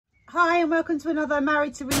Hi and welcome to another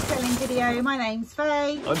Married to Reselling video. My name's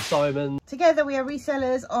Faye. I'm Simon. Together we are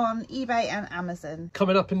resellers on eBay and Amazon.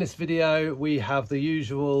 Coming up in this video we have the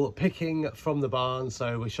usual picking from the barn,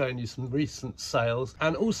 so we're showing you some recent sales,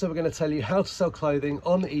 and also we're going to tell you how to sell clothing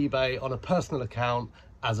on eBay on a personal account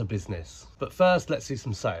as a business. But first, let's see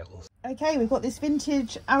some sales. Okay, we've got this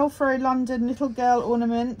vintage Alfro London little girl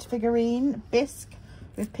ornament figurine bisque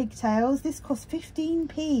with pigtails. This cost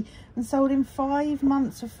 15p and sold in 5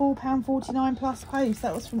 months for £4.49 plus post.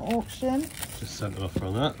 That was from auction. Just sent an offer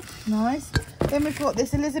on that. Nice. Then we've got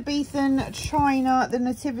this Elizabethan China the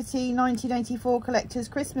Nativity 1984 collector's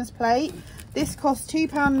Christmas plate. This cost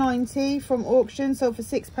 £2.90 from auction, sold for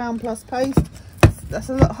 £6 plus post. That's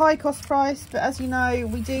a lot high cost price, but as you know,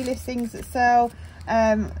 we do list things that sell.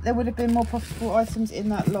 There would have been more profitable items in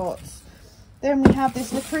that lot. Then we have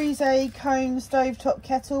this Le Creuset Cone stovetop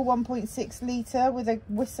kettle, 1.6 litre with a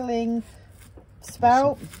whistling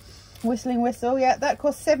spout. Whistling whistle, yeah, that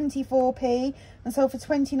cost 74p and sold for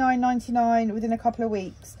 £29.99 within a couple of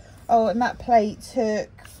weeks. Oh, and that plate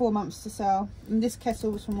took 4 months to sell, and this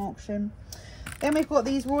kettle was from auction. Then we've got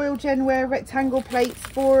these Royal Genware rectangle plates,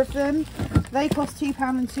 4 of them. They cost £2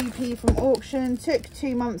 and 2p from auction, took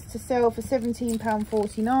 2 months to sell for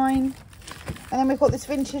 £17.49. And then we've got this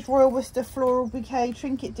vintage Royal Worcester floral bouquet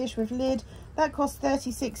trinket dish with lid. That cost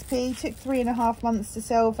 36p, took 3.5 months to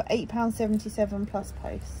sell for £8.77 plus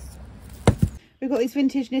post. We've got these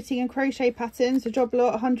vintage knitting and crochet patterns, a job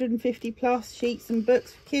lot, 150 plus sheets and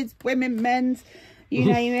books for kids, women, men's, you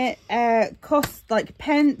name it. Cost like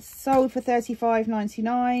pence, sold for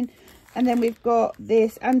 £35.99. And then we've got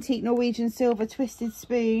this antique Norwegian silver twisted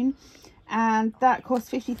spoon, and that cost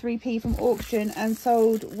 53p from auction and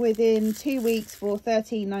sold within 2 weeks for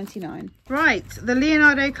 £13.99. Right, the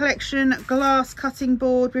Leonardo collection glass cutting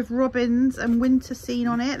board with robins and winter scene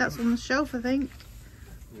on it. That's on the shelf, I think.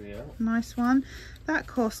 Yeah. Nice one. That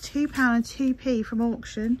cost £2 and 2p from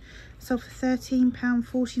auction, sold for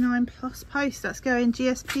 £13.49 plus post. That's going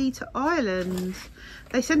GSP to Ireland.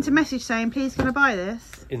 They sent a message saying, please can I buy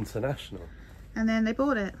this? International. And then they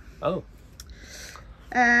bought it. Oh.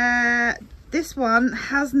 This one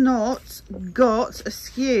has not got a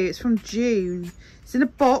SKU. It's from June. It's in a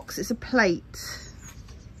box. It's a plate.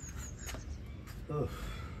 Oh,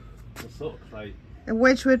 what sort of plate? A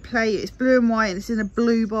Wedgwood plate. It's blue and white and it's in a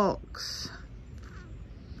blue box.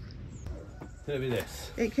 Could it be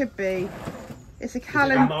this? It could be. It's a Is it a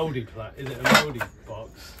calendar. mouldy plate? Is it a mouldy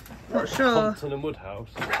box? Not sure. Compton and Woodhouse.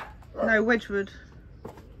 No, Wedgwood.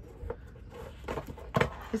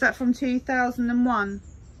 Is that from 2001?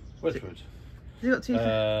 Wedgwood. Has it got two?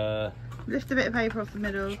 Lift a bit of paper off the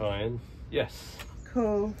middle. Trying. Yes.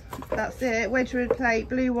 Cool. That's it. Wedgwood plate,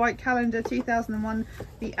 blue white calendar, 2001.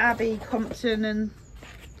 The Abbey, Compton and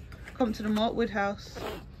what? Woodhouse.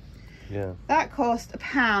 Yeah. That cost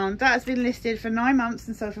 £1. That has been listed for 9 months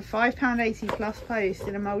and sold for £5.80 plus post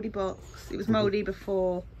in a mouldy box. It was mouldy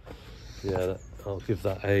before. Yeah, I'll give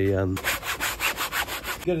that a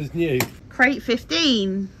good as new. Crate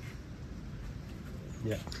 15.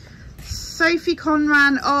 Yeah. Sophie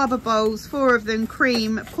Conran Arbor Bowls, 4 of them,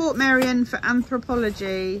 cream, Port Merion for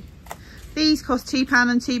anthropology. These cost £2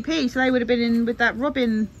 and 2p, so they would have been in with that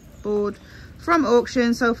robin board from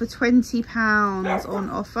auction, sold for £20 on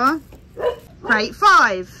offer. Crate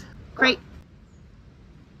 5. Crate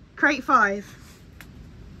 5.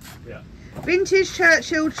 Yeah. Vintage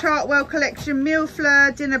Churchill Chartwell collection meal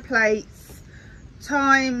fleur dinner plates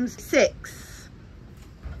times 6.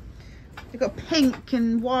 They've got pink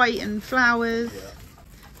and white and flowers. Yeah.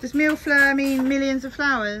 Does meal fleur mean millions of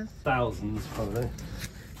flowers? Thousands, probably.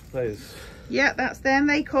 Those. Yeah, that's them.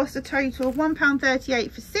 They cost a total of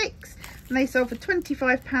 £1.38 for 6, and they sold for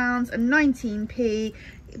 £25 and 19p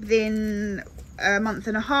within a month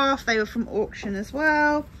and a half. They were from auction as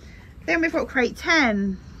well. Then we've got crate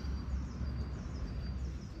 10.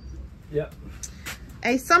 Yep.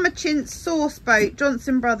 A summer chintz sauce boat,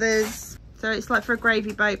 Johnson Brothers. So it's like for a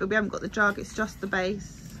gravy boat, but we haven't got the jug, it's just the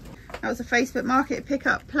base. That was a Facebook Market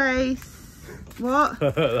pickup place. What?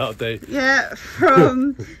 That'll do. Yeah,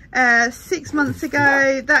 from 6 months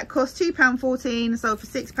ago. That cost £2.14, sold for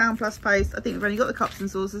 £6 plus post. I think we've only got the cups and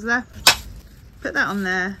saucers left. Put that on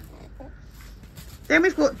there. Then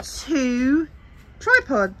we've got 2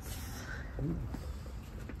 tripods.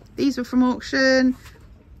 These were from auction.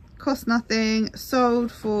 Cost nothing,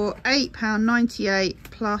 sold for £8.98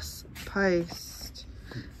 plus post,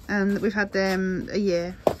 and we've had them a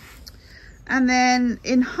year. And then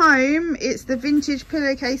in home, it's the vintage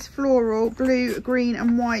pillowcase floral blue, green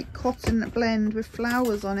and white cotton blend with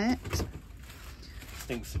flowers on it.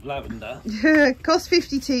 Stinks of lavender. Cost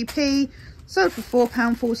 52p, Sold for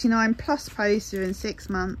 £4.49 plus post within 6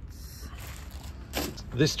 months.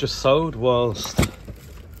 This just sold whilst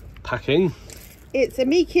packing. It's a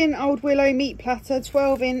Meakin Old Willow meat platter,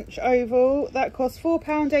 12-inch oval. That costs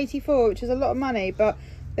 £4.84, which is a lot of money, but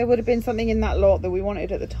there would have been something in that lot that we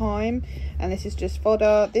wanted at the time. And this is just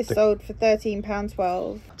fodder. This sold for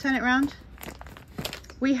 £13.12. Turn it round.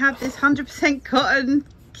 We have this 100% cotton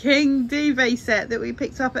king duvet set that we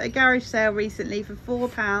picked up at a garage sale recently for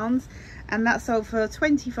 £4, and that sold for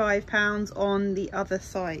 £25 on the other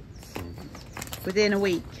sites within a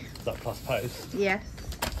week. Is that plus post? Yes.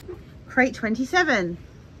 Crate 27.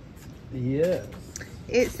 Yes.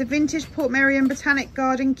 It's the vintage Portmeirion Botanic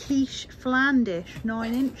Garden quiche flan dish,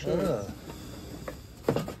 9 inches.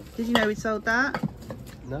 Ah. Did you know we sold that?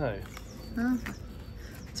 No. Oh.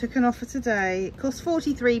 Took an offer today. It costs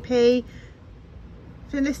 43p.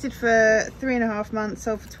 Been listed for 3.5 months,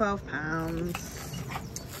 sold for £12.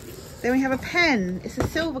 Then we have a pen. It's a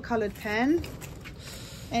silver coloured pen,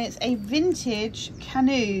 and it's a vintage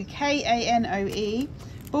Canoe, K-A-N-O-E,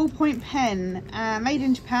 ballpoint pen, made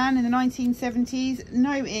in Japan in the 1970s.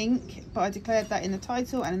 No ink, but I declared that in the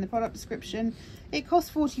title and in the product description. It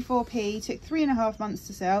cost 44p. Took 3.5 months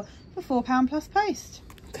to sell for £4 plus post.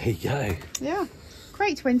 There you go. Yeah.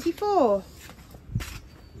 Crate 24.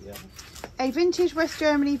 Yeah. A vintage West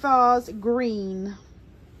Germany vase, green.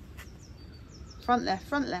 Front left,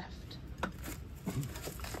 front left.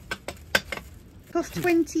 Cost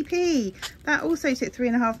 20p. That also took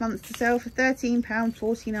 3.5 months to sell for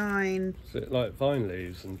 £13.49. Is it like vine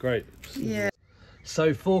leaves and grapes? Yeah.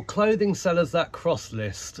 So for clothing sellers that cross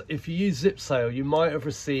list, if you use Zip Sale, you might have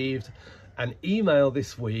received an email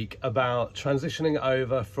this week about transitioning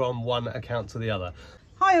over from one account to the other.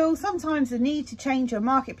 Hi all, sometimes the need to change your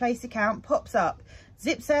marketplace account pops up.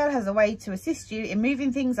 Zip Sale has a way to assist you in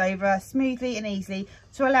moving things over smoothly and easily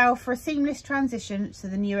to allow for a seamless transition to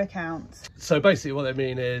the new account. So basically what they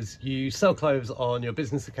mean is you sell clothes on your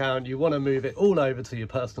business account, you want to move it all over to your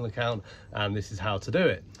personal account, and this is how to do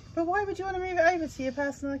it. But why would you want to move it over to your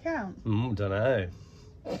personal account? Don't know.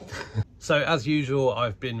 So as usual,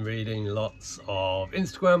 I've been reading lots of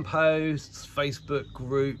Instagram posts, Facebook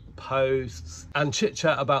group posts, and chit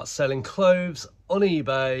chat about selling clothes on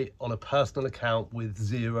eBay on a personal account with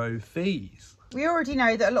 0 fees. We already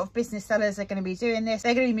know that a lot of business sellers are going to be doing this.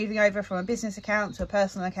 They're going to be moving over from a business account to a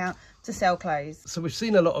personal account to sell clothes. So we've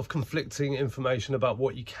seen a lot of conflicting information about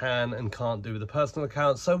what you can and can't do with a personal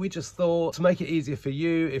account. So we just thought to make it easier for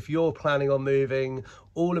you, if you're planning on moving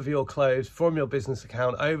all of your clothes from your business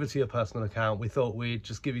account over to your personal account, we thought we'd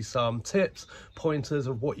just give you some tips, pointers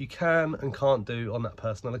of what you can and can't do on that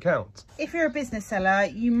personal account. If you're a business seller,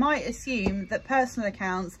 you might assume that personal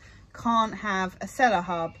accounts can't have a seller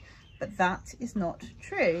hub, but that is not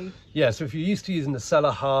true. Yeah, so if you're used to using the seller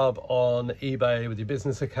hub on eBay with your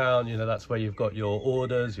business account, you know, that's where you've got your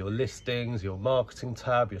orders, your listings, your marketing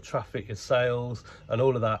tab, your traffic, your sales, and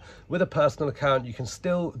all of that. With a personal account, you can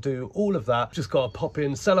still do all of that. Just got to pop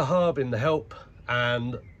in seller hub in the help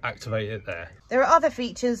and activate it there. There are other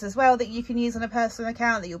features as well that you can use on a personal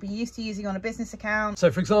account that you'll be used to using on a business account. So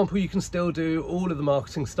for example, you can still do all of the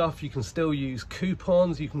marketing stuff. You can still use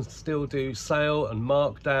coupons, you can still do sale and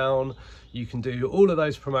markdown. You can do all of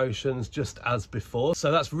those promotions just as before.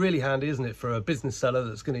 So that's really handy, isn't it, for a business seller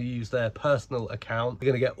that's going to use their personal account. They're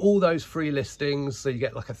going to get all those free listings. So you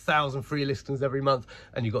get like 1,000 free listings every month,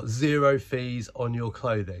 and you've got 0 fees on your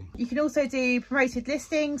clothing. You can also do promoted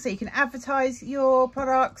listings, so you can advertise your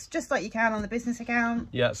products just like you can on the business account.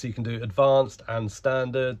 Yeah, so you can do advanced and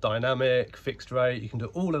standard, dynamic, fixed rate. You can do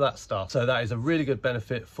all of that stuff. So that is a really good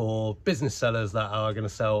benefit for business sellers that are going to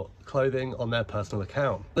sell clothing on their personal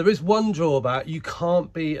account. There is one drawback: you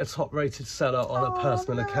can't be a top rated seller on a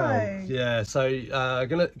personal account. Yeah, so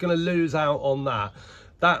gonna lose out on that.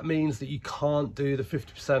 That means that you can't do the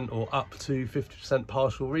 50% or up to 50%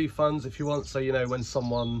 partial refunds if you want. So, you know, when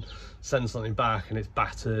someone sends something back and it's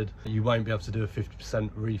battered, you won't be able to do a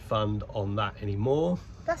 50% refund on that anymore.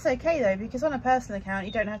 That's okay though, because on a personal account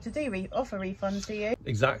you don't have to do offer refunds, do you?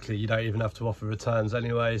 Exactly, you don't even have to offer returns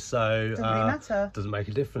anyway, so doesn't really matter. Doesn't make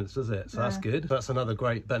a difference, does it? So no. That's good. That's another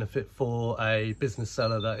great benefit for a business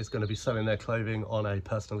seller that is going to be selling their clothing on a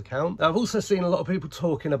personal account. Now, I've also seen a lot of people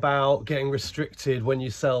talking about getting restricted when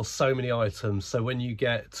you sell so many items. So when you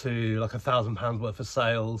get to like £1,000 worth of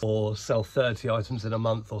sales, or sell 30 items in a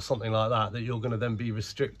month or something like that, that you're going to then be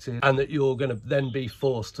restricted and that you're going to then be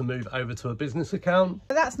forced to move over to a business account.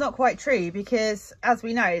 But that's not quite true, because as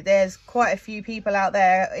we know, there's quite a few people out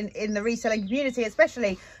there in the reselling community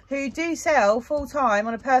especially who do sell full-time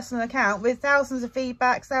on a personal account with thousands of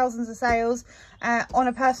feedbacks, thousands of sales on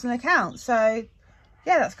a personal account. So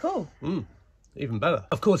yeah, that's cool. even better.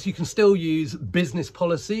 Of course, you can still use business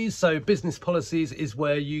policies. So business policies is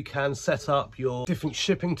where you can set up your different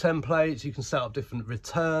shipping templates. You can set up different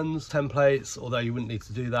returns templates, although you wouldn't need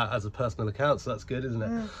to do that as a personal account. So that's good, isn't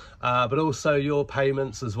it? But also your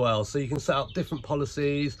payments as well. So you can set up different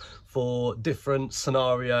policies for different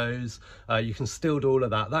scenarios. You can still do all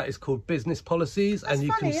of that. That is called business policies. That's and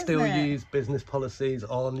you funny, can still use business policies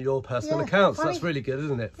on your personal accounts. So that's really good,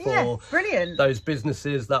 isn't it? For brilliant. Those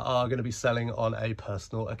businesses that are going to be selling on a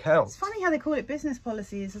personal account. It's funny how they call it business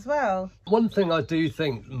policies as well. One thing I do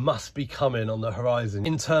think must be coming on the horizon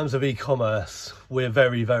in terms of e-commerce, we're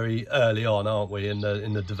very, very early on, aren't we, in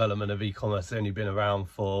the development of e-commerce. It's only been around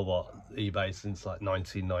for what, eBay since like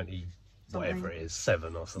 1990. Whatever it is,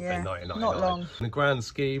 7 or something, 1999. Not long. In the grand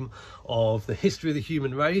scheme of the history of the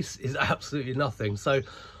human race is absolutely nothing. So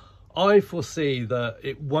I foresee that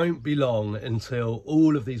it won't be long until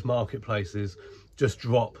all of these marketplaces just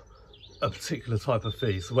drop a particular type of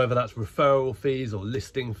fee. So whether that's referral fees or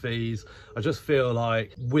listing fees, I just feel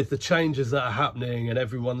like with the changes that are happening and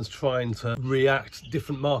everyone's trying to react,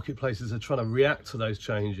 different marketplaces are trying to react to those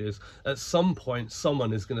changes, at some point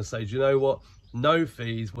someone is going to say, do you know what? No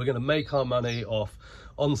fees, we're going to make our money off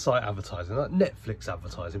on-site advertising, like Netflix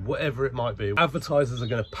advertising, whatever it might be. Advertisers are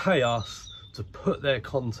going to pay us to put their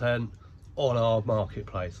content on our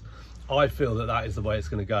marketplace. I feel that that is the way it's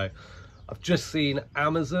going to go. I've just seen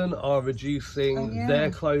Amazon are reducing their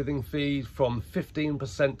clothing fees from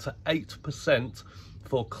 15% to 8%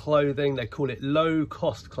 for clothing. They call it low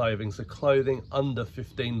cost clothing, so clothing under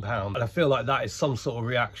 £15. And I feel like that is some sort of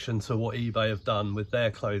reaction to what eBay have done with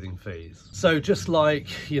their clothing fees. So just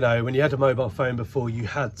like, you know, when you had a mobile phone before, you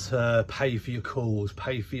had to pay for your calls,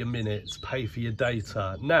 pay for your minutes, pay for your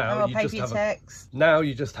data. Now you just have text. Now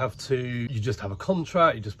you just have a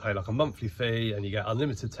contract, you just pay like a monthly fee and you get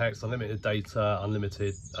unlimited text, unlimited data,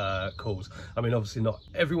 unlimited calls. I mean, obviously not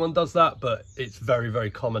everyone does that, but it's very,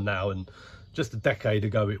 very common now, and just a decade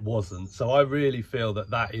ago it wasn't. So I really feel that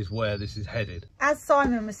that is where this is headed. As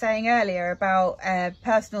Simon was saying earlier about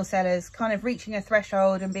personal sellers kind of reaching a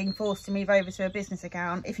threshold and being forced to move over to a business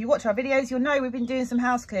account, if you watch our videos you'll know we've been doing some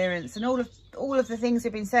house clearance, and all of the things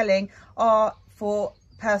we've been selling are for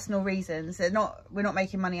personal reasons. We're not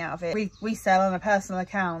making money out of it. We sell on a personal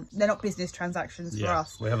account. They're not business transactions for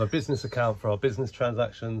us. We have a business account for our business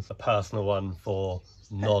transactions, a personal one for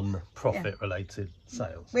non-profit related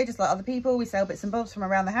sales. We're just like other people. We sell bits and bobs from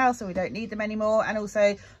around the house, so we don't need them anymore. And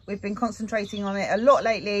also we've been concentrating on it a lot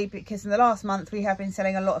lately because in the last month we have been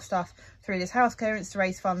selling a lot of stuff through this house clearance to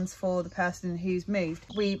raise funds for the person who's moved.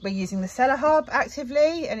 We're using the Seller Hub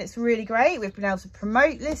actively and it's really great. We've been able to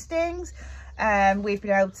promote listings. We've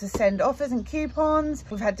been able to send offers and coupons.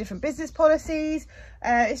 We've had different business policies.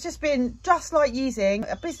 It's just been just like using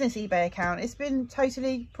a business eBay account. It's been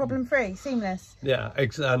totally problem-free, seamless. Yeah,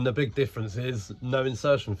 and the big difference is no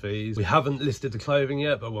insertion fees. We haven't listed the clothing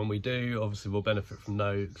yet, but when we do, obviously we'll benefit from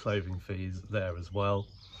no clothing fees there as well.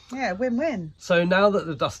 Yeah, win-win. So now that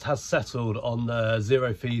the dust has settled on the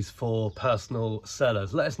zero fees for personal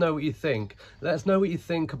sellers, let us know what you think. Let us know what you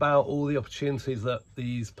think about all the opportunities that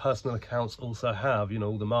these personal accounts also have, you know,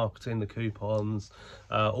 all the marketing, the coupons,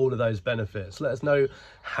 all of those benefits. Let us know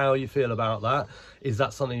how you feel about that. Is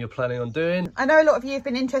that something you're planning on doing? I know a lot of you have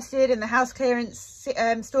been interested in the house clearance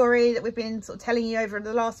story that we've been sort of telling you over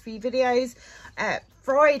the last few videos.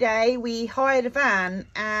 Friday we hired a van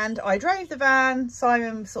and I drove the van.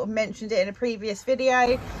 Simon sort of mentioned it in a previous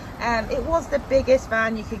video. It was the biggest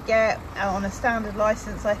van you could get on a standard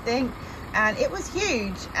license, I think, and it was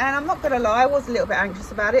huge. And I'm not gonna lie, I was a little bit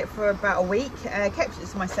anxious about it for about a week. Kept it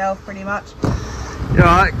to myself pretty much. You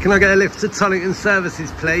alright? Can I get a lift to Tollington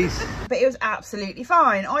Services, please? But it was absolutely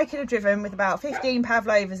fine. I could have driven with about 15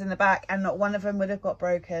 Pavlovas in the back and not one of them would have got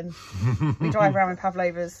broken. We drive around with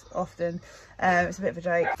Pavlovas often. It's a bit of a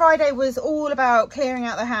joke. Friday was all about clearing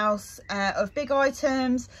out the house of big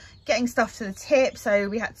items, getting stuff to the tip. So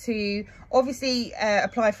we had to obviously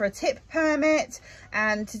apply for a tip permit,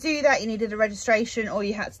 and to do that you needed a registration or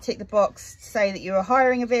you had to tick the box to say that you were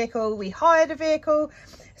hiring a vehicle. We hired a vehicle,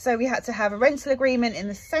 so we had to have a rental agreement in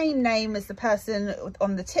the same name as the person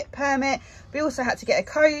on the tip permit. We also had to get a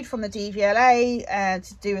code from the DVLA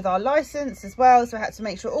to do with our license as well, so I had to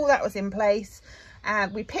make sure all that was in place.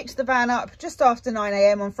 And we picked the van up just after 9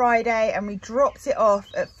 AM on Friday and we dropped it off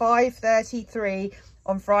at 5:33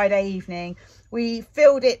 on Friday evening. We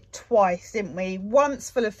filled it twice, didn't we? Once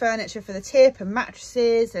full of furniture for the tip and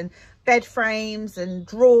mattresses and bed frames and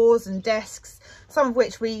drawers and desks, some of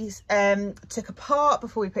which we took apart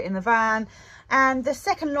before we put in the van. And the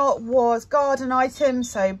second lot was garden items,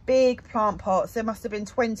 so big plant pots. There must have been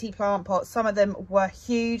 20 plant pots. Some of them were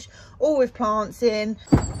huge, all with plants in.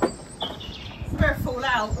 Don't fall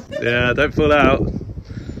out. Yeah, don't fall out.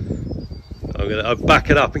 I'll back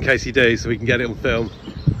it up in case you do, so we can get it on film.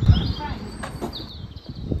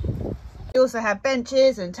 We also had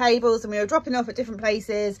benches and tables, and we were dropping off at different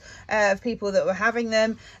places of people that were having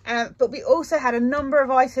them. But we also had a number of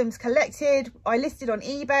items collected. I listed on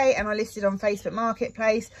eBay and I listed on Facebook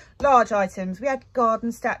Marketplace. Large items. We had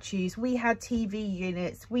garden statues, we had TV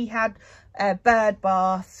units, we had bird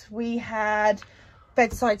baths, we had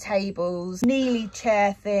bedside tables, Neely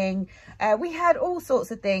chair thing. We had all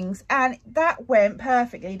sorts of things, and that went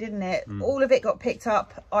perfectly, didn't it? All of it got picked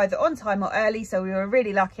up either on time or early, so we were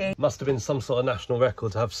really lucky. Must have been some sort of national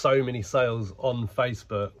record to have so many sales on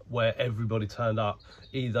Facebook where everybody turned up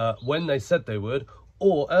either when they said they would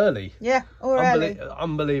or early. Yeah, or early.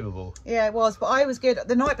 Unbelievable. Yeah, it was. But I was good.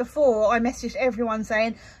 The night before, I messaged everyone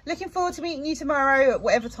saying, looking forward to meeting you tomorrow at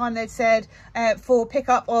whatever time they'd said for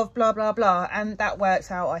pickup of blah, blah, blah. And that worked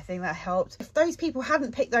out. I think that helped. If those people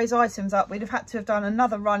hadn't picked those items up, we'd have had to have done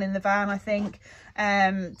another run in the van, I think,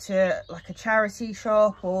 to like a charity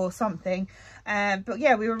shop or something. But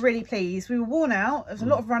yeah, we were really pleased. We were worn out. There was a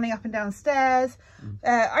lot of running up and down stairs.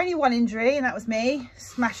 Only one injury, and that was me.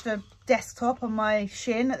 Smashed a desktop on my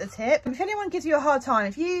shin at the tip. If anyone gives you a hard time,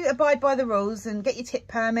 if you abide by the rules and get your tip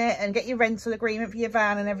permit and get your rental agreement for your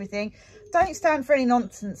van and everything, don't stand for any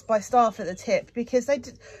nonsense by staff at the tip, because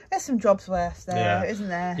there's some jobs worse there, isn't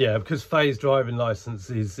there? Yeah, because Faye's driving licence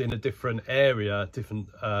is in a different area,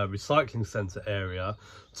 different recycling centre area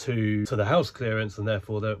to the house clearance, and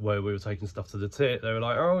therefore where we were taking stuff to the tip, they were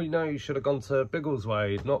like, oh, you know, you should have gone to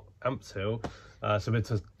Biggleswade, not Ampshill. So we had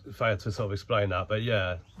to Faye had to sort of explain that, but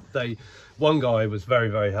yeah, one guy was very,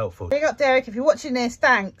 very helpful. Big up Derek, if you're watching this,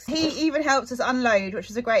 thanks. He even helped us unload, which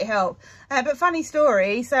was a great help. But funny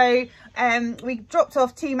story, so we dropped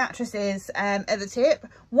off 2 mattresses at the tip.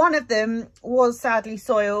 One of them was sadly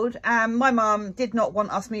soiled, and my mum did not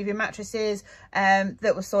want us moving mattresses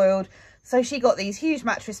that were soiled. So she got these huge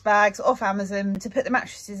mattress bags off Amazon to put the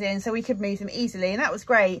mattresses in so we could move them easily, and that was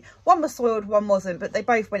great. One was soiled, one wasn't, but they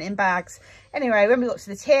both went in bags. Anyway, when we got to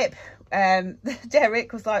the tip,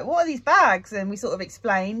 Derek was like, what are these bags? And we sort of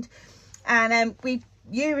explained, and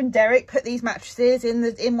you and Derek put these mattresses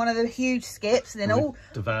in one of the huge skips, and then all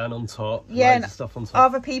the van on top, and stuff on top,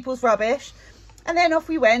 other people's rubbish. And then off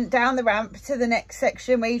we went down the ramp to the next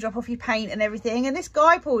section where you drop off your paint and everything. And this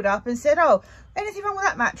guy pulled up and said, oh, anything wrong with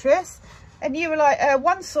that mattress? And you were like,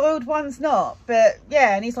 one's soiled, one's not. But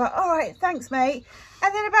yeah, and he's like, all right, thanks, mate.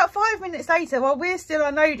 And then about 5 minutes later, while we're still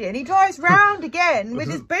unloading, he drives round again with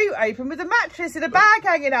his boot open with a mattress in a bag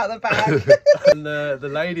hanging out the back. And the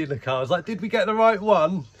lady in the car was like, did we get the right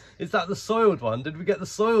one? Is that the soiled one? Did we get the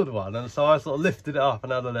soiled one? And so I sort of lifted it up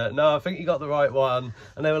and had a look. No, I think you got the right one.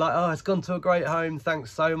 And they were like, oh, it's gone to a great home.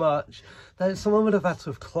 Thanks so much. Someone would have had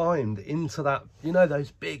to have climbed into that, you know,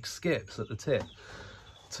 those big skips at the tip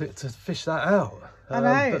to fish that out. I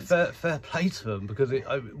know. But fair play to them, because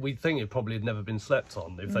we think it probably had never been slept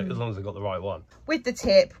on as long as they got the right one. With the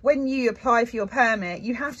tip, when you apply for your permit,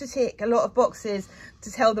 you have to tick a lot of boxes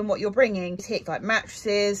to tell them what you're bringing. You tick like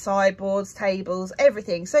mattresses, sideboards, tables,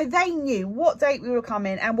 everything. So they knew what date we were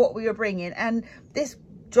coming and what we were bringing. And this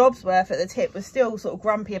job's worth at the tip was still sort of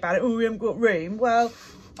grumpy about it. Oh, we haven't got room. Well,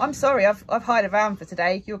 I'm sorry, I've hired a van for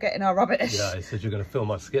today. You're getting our rubbish. Yeah, he said you're going to fill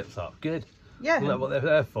my skips up. Good. Yeah. Isn't that what they're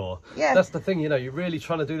there for? Yeah. That's the thing, you know, you're really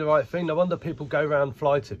trying to do the right thing. No wonder people go around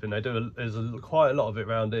fly tipping. There's quite a lot of it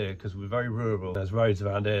around here because we're very rural. There's roads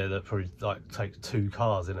around here that probably like take 2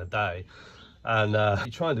 cars in a day. And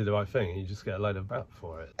you try and do the right thing and you just get a load of crap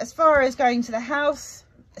for it. As far as going to the house,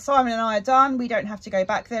 Simon and I are done. We don't have to go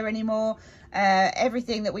back there anymore.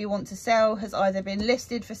 Everything that we want to sell has either been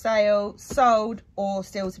listed for sale, sold, or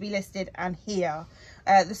still to be listed and here.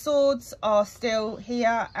 The swords are still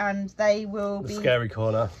here, and they will be... The scary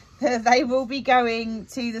corner. They will be going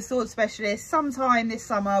to the sword specialist sometime this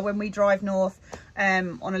summer when we drive north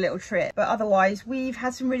on a little trip. But otherwise, we've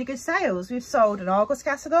had some really good sales. We've sold an Argos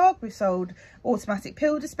catalogue, we've sold automatic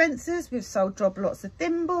pill dispensers, we've sold job lots of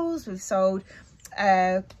thimbles, we've sold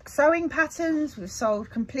sewing patterns, we've sold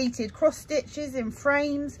completed cross stitches in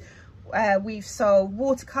frames, we've sold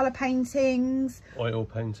watercolour paintings, oil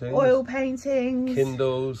paintings,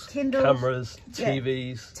 Kindles, cameras,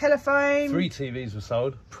 TVs, telephone. 3 TVs were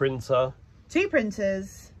sold, printer, 2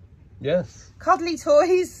 printers, Yes. Cuddly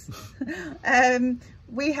toys.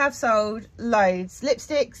 We have sold loads.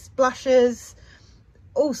 Lipsticks, blushes,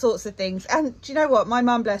 all sorts of things. And do you know what? My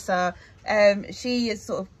mum, bless her, she is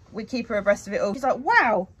sort of, we keep her abreast of it all. She's like,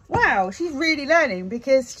 wow, she's really learning,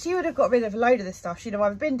 because she would have got rid of a load of this stuff. She'd have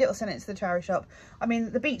either binned it or sent it to the charity shop. I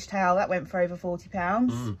mean, the beach towel, that went for over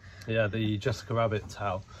 £40. Yeah, the Jessica Rabbit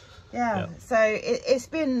towel. Yeah. So it's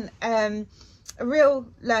been a real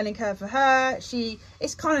learning curve for her.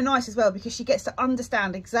 It's kind of nice as well, because she gets to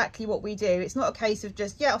understand exactly what we do. It's not a case of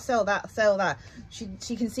just, yeah, I'll sell that.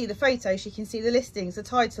 She can see the photos, she can see the listings, the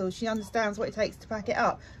titles, she understands what it takes to pack it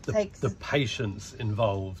up. The patience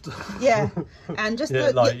involved. Yeah. And just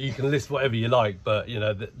you can list whatever you like, but you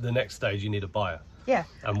know, the next stage you need a buyer. Yeah.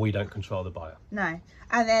 And we don't control the buyer. No.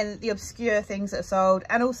 And then the obscure things that are sold,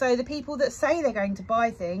 and also the people that say they're going to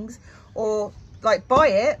buy things or like buy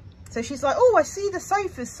it. So she's like, oh, I see the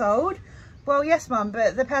sofa's sold. Well, yes, Mum,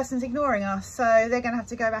 but the person's ignoring us, so they're going to have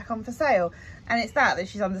to go back on for sale. And it's that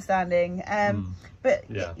she's understanding. But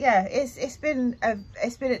yeah, it's been a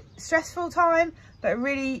stressful time, but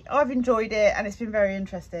really I've enjoyed it, and it's been very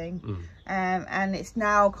interesting. And it's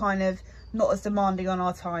now kind of not as demanding on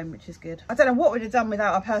our time, which is good. I don't know what we'd have done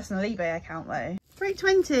without our personal eBay account though.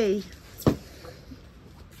 320.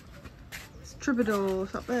 It's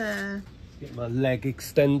Troubadours up there. Get my leg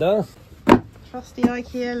extender. Trusty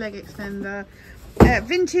IKEA leg extender.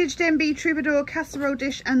 Vintage Denby Troubadour casserole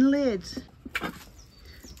dish and lid.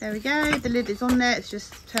 There we go. The lid is on there. It's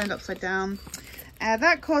just turned upside down.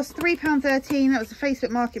 That cost £3.13. That was a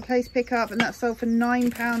Facebook Marketplace pickup, and that sold for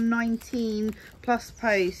 £9.19 plus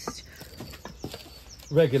post.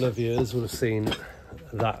 Regular viewers will have seen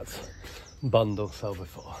that bundle sell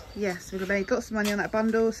before. Yes, we've made lots of money on that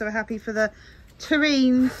bundle, so we're happy for the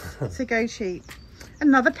tureens to go cheap.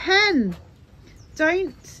 Another pen.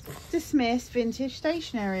 Don't dismiss vintage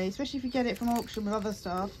stationery, especially if you get it from auction with other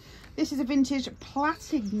stuff. This is a vintage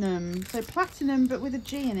platinum, so platinum but with a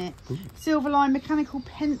G in it. Silverline mechanical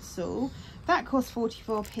pencil. That cost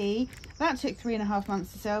 44p. That took 3.5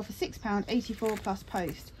 months to sell for £6.84 plus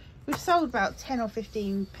post. We've sold about 10 or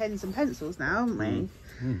 15 pens and pencils now, haven't we?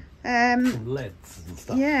 Some leads and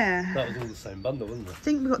stuff. Yeah. That was all the same bundle, wasn't it? I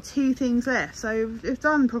think we've got 2 things left, so we've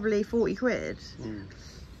done probably 40 quid.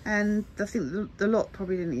 And I think the lot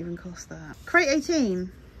probably didn't even cost that. Crate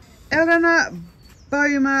 18. Eleanor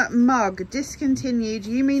Boma mug, discontinued.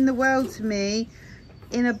 You mean the world to me,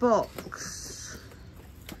 in a box.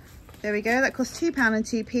 There we go. That cost £2 and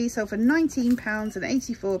 2p, sold for £19 and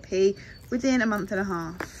 84p within a month and a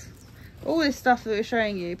half. All this stuff that we're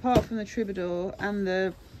showing you, apart from the Troubadour and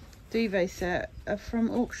the duvet set, are from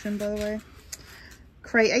auction, by the way.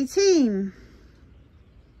 Crate 18.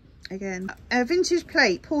 Again, a vintage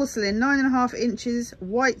plate, porcelain, 9.5 inches,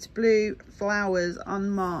 white blue flowers,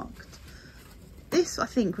 unmarked. This, I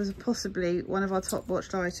think, was possibly one of our top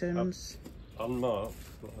watched items. Unmarked?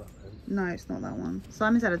 Not that then. No, it's not that one.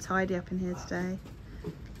 Simon's had a tidy up in here today.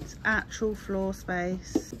 It's actual floor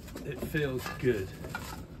space. It feels good.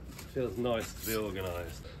 It feels nice to be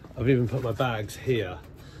organised. I've even put my bags here,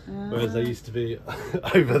 whereas they used to be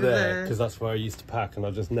over there, because that's where I used to pack, and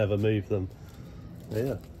I just never moved them.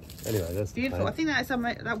 Yeah. Anyway, that's beautiful. I think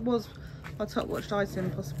that was our top watched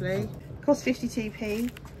item, possibly. Cost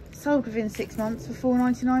 52p. Sold within 6 months for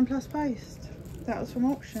 £4.99 plus post. That was from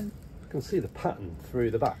auction. I can see the pattern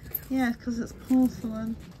through the back. Yeah, because it's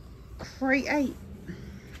porcelain. Crate 8.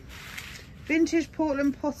 Vintage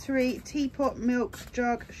Portland pottery teapot milk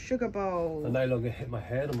jug sugar bowl. I no longer hit my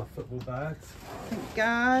head on my football bags. Thank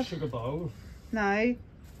God. Sugar bowl. No.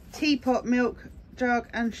 Teapot milk jug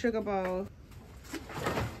and sugar bowl.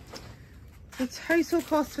 The total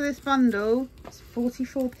cost for this bundle is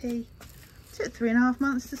 44p. Took 3.5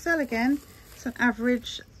 months to sell again. It's an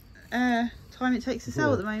average time it takes to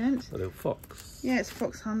sell at the moment. A little fox. Yeah, it's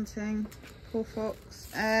fox hunting. Poor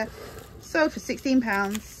fox. Sold for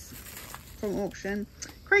 £16 from auction.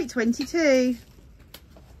 Crate 22.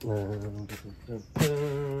 Down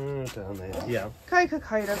there. Yeah.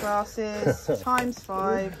 Coca-Cola glasses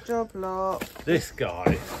 ×5 job lot. This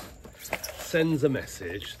guy sends a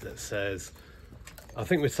message that says, I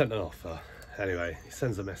think we sent an offer. Anyway, he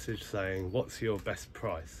sends a message saying, what's your best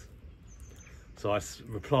price? So I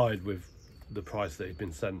replied with the price that he'd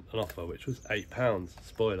been sent an offer, which was £8.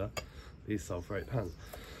 Spoiler, these sold for £8.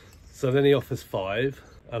 So then he offers 5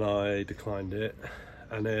 and I declined it.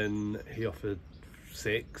 And then he offered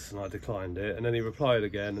 6 and I declined it. And then he replied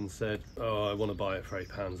again and said, oh, I want to buy it for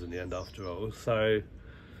 £8 in the end after all. So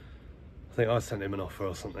I think I sent him an offer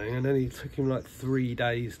or something. And then he took him like 3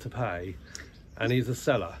 days to pay. And he's a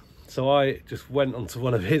seller. So I just went onto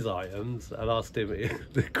one of his items and asked him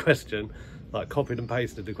the question, like copied and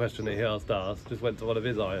pasted the question that he asked us, just went to one of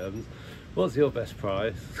his items, what's your best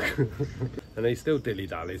price? And he still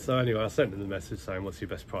dilly-dally. So anyway, I sent him the message saying, what's your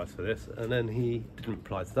best price for this? And then he didn't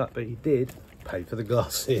reply to that, but he did pay for the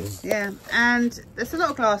glasses. Yeah, and there's a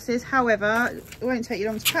lot of glasses. However, it won't take you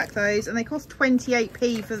long to pack those, and they cost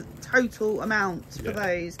 28p for the total amount for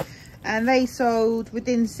those. And they sold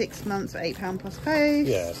within 6 months for £8 plus post.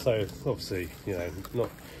 Yeah, so obviously, you know, not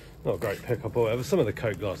a great pickup or whatever. Some of the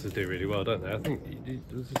Coke glasses do really well, don't they? I think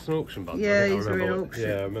it's an auction bundle. Yeah, these are in auction.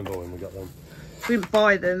 Yeah, I remember when we got them. We didn't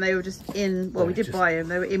buy them, they were just in, well, we did buy them,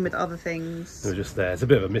 they were in with other things. They were just there. It's a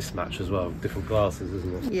bit of a mismatch as well, different glasses,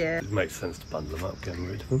 isn't it? Yeah. It makes sense to bundle them up, getting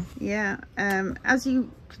rid of them. Yeah, as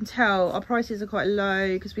you can tell, our prices are quite low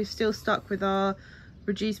because we've still stuck with our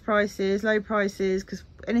reduced prices, low prices, because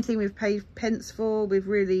anything we've paid pence for, we've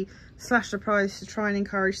really slashed the price to try and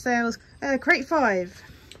encourage sales. Crate 5.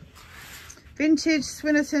 Vintage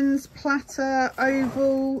Swinnerton's platter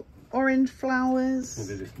oval orange flowers. It's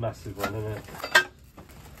gonna be this massive one, isn't it?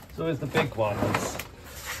 So here's the big ones.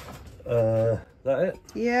 That it?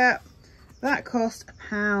 Yeah, that cost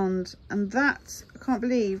 £1, and that, I can't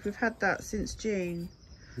believe we've had that since June.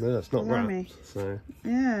 No, it's not wrapped, so.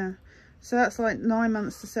 Yeah, so that's like 9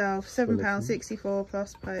 months to sell, £7.64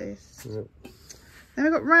 plus post. Yep. Then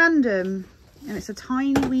we've got random, and it's a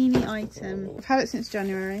tiny weeny item. I've had it since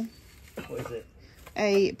January. What is it?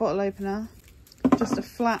 A bottle opener, just a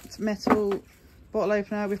flat metal bottle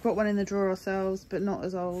opener. We've got one in the drawer ourselves, but not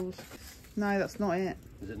as old. No, that's not it.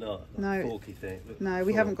 Is it not? Like no. A forky thing? No,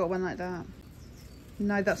 we haven't got one like that.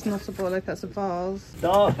 No, that's not a bottle opener, that's a vase.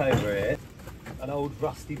 Dark over here, an old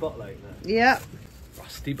rusty bottle opener. Yep.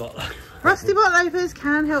 Rusty bottle opener. Rusty bottle openers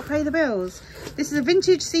can help pay the bills. This is a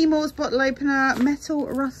vintage Seymour's bottle opener, metal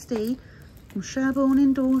rusty, from Sherborne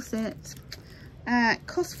in Dorset.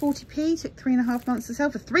 Cost 40p, took 3.5 months to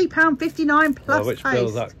sell for £3.59 plus which post.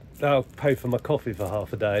 bills that? That'll pay for my coffee for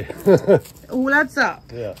half a day. All adds up.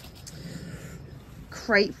 Yeah.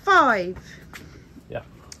 Crate 5.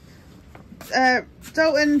 Yeah.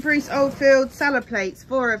 Dalton Bruce Oldfield salad plates,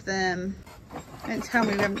 4 of them. Don't tell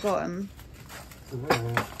me we haven't got them.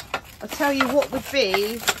 I'll tell you what would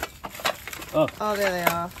be. Oh, there they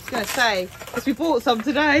are. I was going to say, because we bought some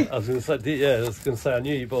today. I was going to say, yeah, I was going to say, I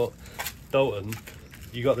knew you bought Dalton.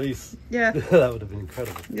 You got these? Yeah. That would have been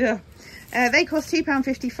incredible. Yeah. They cost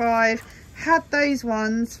 £2.55. Had those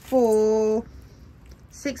ones for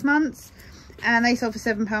 6 months, and they sold for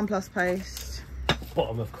 £7 plus post.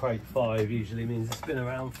 Bottom of crate 5 usually means it's been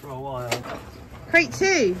around for a while. Crate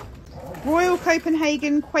 2. Royal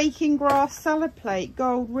Copenhagen Quaking Grass salad plate,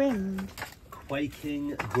 gold rimmed.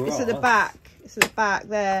 Quaking Grass? It's at the back. It's at the back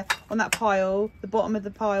there on that pile. The bottom of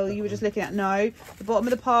the pile you were just looking at. No. The bottom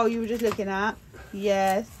of the pile you were just looking at.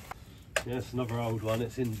 Yes. Yes, another old one.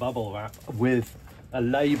 It's in bubble wrap with a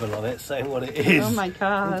label on it saying what it is. Oh my God.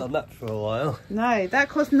 I haven't done that for a while. No, that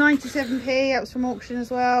cost 97p. That was from auction as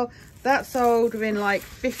well. That sold within like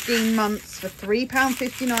 15 months for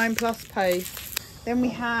 £3.59 plus post. Then we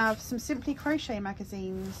have some Simply Crochet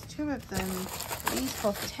magazines, 2 of them. These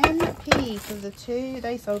cost 10p for the 2.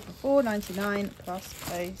 They sold for £4.99 plus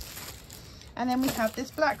post. And then we have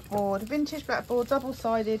this blackboard, vintage blackboard,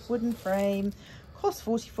 double-sided wooden frame. Cost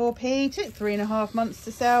 44p, took 3.5 months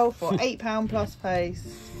to sell for £8 plus post.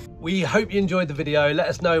 We hope you enjoyed the video. Let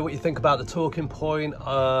us know what you think about the talking point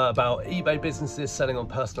about eBay businesses selling on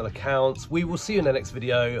personal accounts. We will see you in the next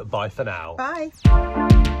video. Bye for now. Bye.